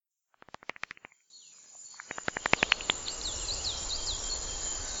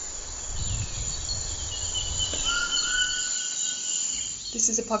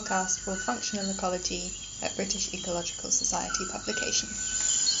This is a podcast for Functional Ecology at British Ecological Society publication.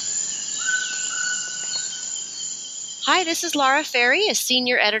 Hi, this is Laura Ferry, a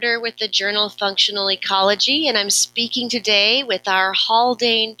senior editor with the journal Functional Ecology, and I'm speaking today with our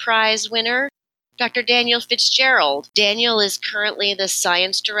Haldane Prize winner, Dr. Daniel Fitzgerald. Daniel is currently the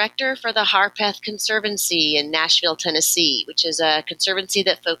science director for the Harpeth Conservancy in Nashville, Tennessee, which is a conservancy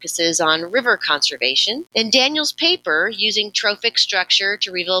that focuses on river conservation. And Daniel's paper, Using Trophic Structure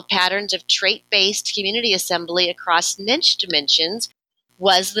to Reveal Patterns of Trait-Based Community Assembly Across Niche Dimensions,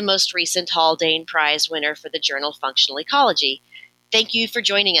 was the most recent Haldane Prize winner for the journal Functional Ecology. Thank you for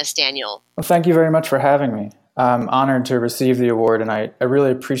joining us, Daniel. Well, thank you very much for having me. I'm honored to receive the award, and I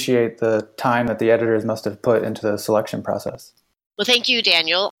really appreciate the time that the editors must have put into the selection process. Well, thank you,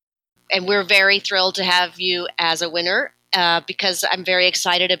 Daniel. And we're very thrilled to have you as a winner because I'm very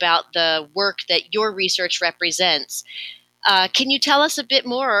excited about the work that your research represents. Can you tell us a bit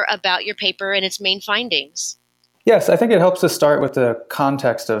more about your paper and its main findings? Yes, I think it helps to start with the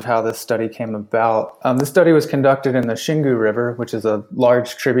context of how this study came about. This study was conducted in the Xingu River, which is a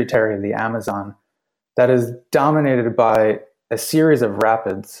large tributary of the Amazon that is dominated by a series of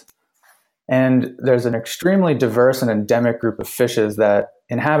rapids. And there's an extremely diverse and endemic group of fishes that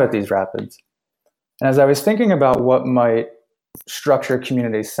inhabit these rapids. And as I was thinking about what might structure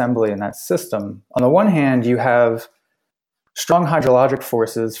community assembly in that system, on the one hand, you have strong hydrologic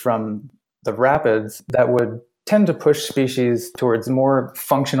forces from the rapids that would tend to push species towards more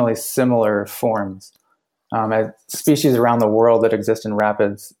functionally similar forms. Species around the world that exist in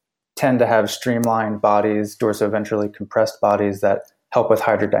rapids tend to have streamlined bodies, dorsoventrally compressed bodies that help with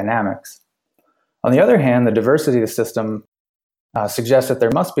hydrodynamics. On the other hand, the diversity of the system suggests that there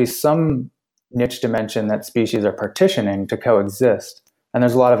must be some niche dimension that species are partitioning to coexist. And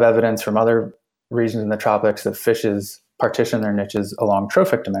there's a lot of evidence from other regions in the tropics that fishes partition their niches along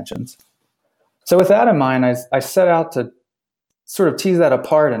trophic dimensions. So with that in mind, I set out to sort of tease that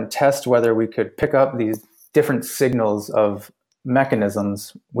apart and test whether we could pick up these different signals of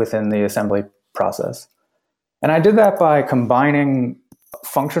mechanisms within the assembly process. And I did that by combining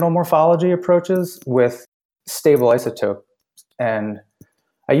functional morphology approaches with stable isotopes. And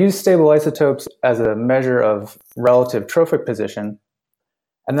I used stable isotopes as a measure of relative trophic position.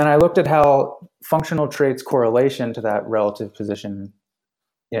 And then I looked at how functional traits correlation to that relative position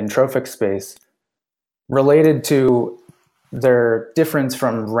in trophic space related to their difference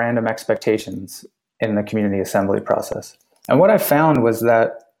from random expectations in the community assembly process. And what I found was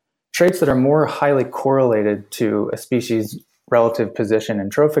that traits that are more highly correlated to a species' relative position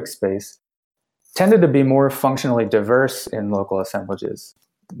in trophic space tended to be more functionally diverse in local assemblages.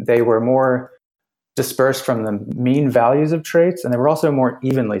 They were more dispersed from the mean values of traits, and they were also more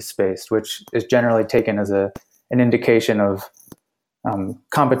evenly spaced, which is generally taken as an indication of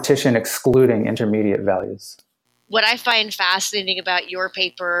competition excluding intermediate values. What I find fascinating about your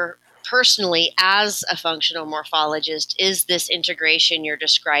paper personally as a functional morphologist is this integration you're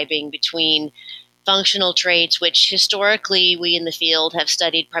describing between functional traits, which historically we in the field have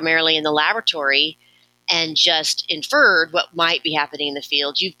studied primarily in the laboratory and just inferred what might be happening in the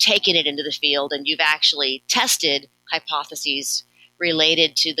field. You've taken it into the field and you've actually tested hypotheses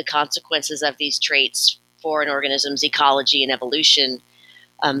related to the consequences of these traits for an organism's ecology and evolution.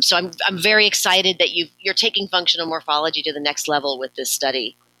 So I'm very excited that you're taking functional morphology to the next level with this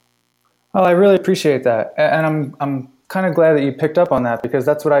study. Well, I really appreciate that. And I'm kind of glad that you picked up on that because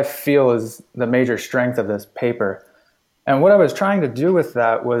that's what I feel is the major strength of this paper. And what I was trying to do with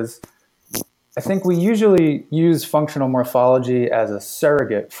that was, I think we usually use functional morphology as a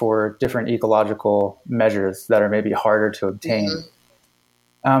surrogate for different ecological measures that are maybe harder to obtain.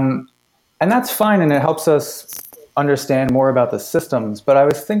 Mm-hmm. And that's fine, and it helps us understand more about the systems. But I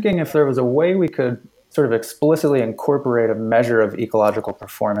was thinking if there was a way we could sort of explicitly incorporate a measure of ecological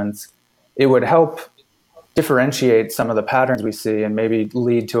performance, it would help differentiate some of the patterns we see and maybe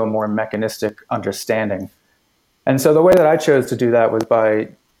lead to a more mechanistic understanding. And so the way that I chose to do that was by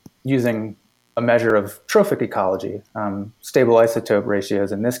using a measure of trophic ecology, stable isotope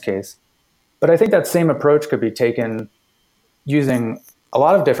ratios in this case. But I think that same approach could be taken using a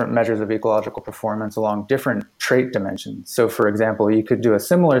lot of different measures of ecological performance along different trait dimensions. So for example, you could do a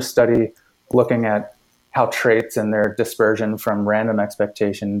similar study looking at how traits and their dispersion from random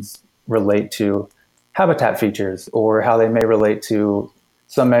expectations relate to habitat features or how they may relate to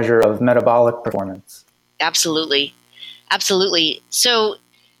some measure of metabolic performance. Absolutely. Absolutely. So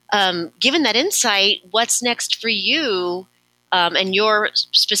given that insight, what's next for you and your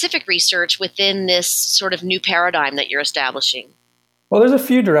specific research within this sort of new paradigm that you're establishing? Well, there's a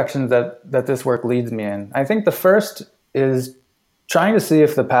few directions that this work leads me in. I think the first is trying to see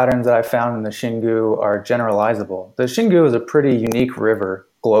if the patterns that I found in the Xingu are generalizable. The Xingu is a pretty unique river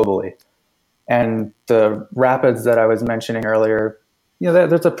globally. And the rapids that I was mentioning earlier,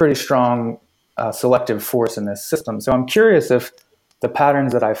 there's a pretty strong selective force in this system. So I'm curious if the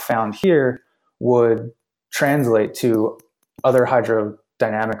patterns that I found here would translate to other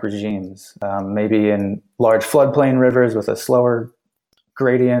hydrodynamic regimes, maybe in large floodplain rivers with a slower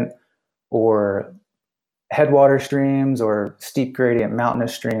gradient, or headwater streams, or steep gradient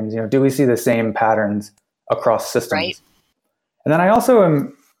mountainous streams. Do we see the same patterns across systems? Right. And then I also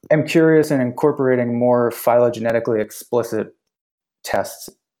am curious in incorporating more phylogenetically explicit tests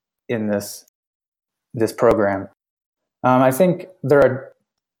in this program. I think there are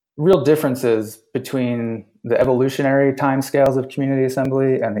real differences between the evolutionary timescales of community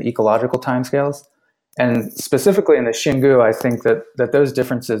assembly and the ecological timescales. And specifically in the Xingu, I think that those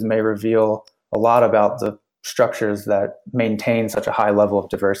differences may reveal a lot about the structures that maintain such a high level of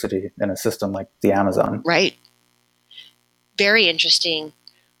diversity in a system like the Amazon. Right. Very interesting.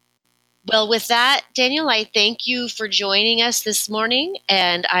 Well, with that, Daniel, I thank you for joining us this morning,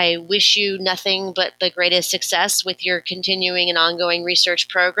 and I wish you nothing but the greatest success with your continuing and ongoing research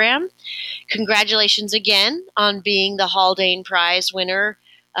program. Congratulations again on being the Haldane Prize winner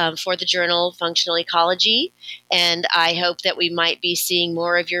for the journal Functional Ecology, and I hope that we might be seeing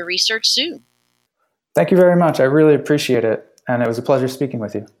more of your research soon. Thank you very much. I really appreciate it, and it was a pleasure speaking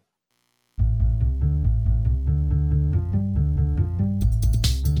with you.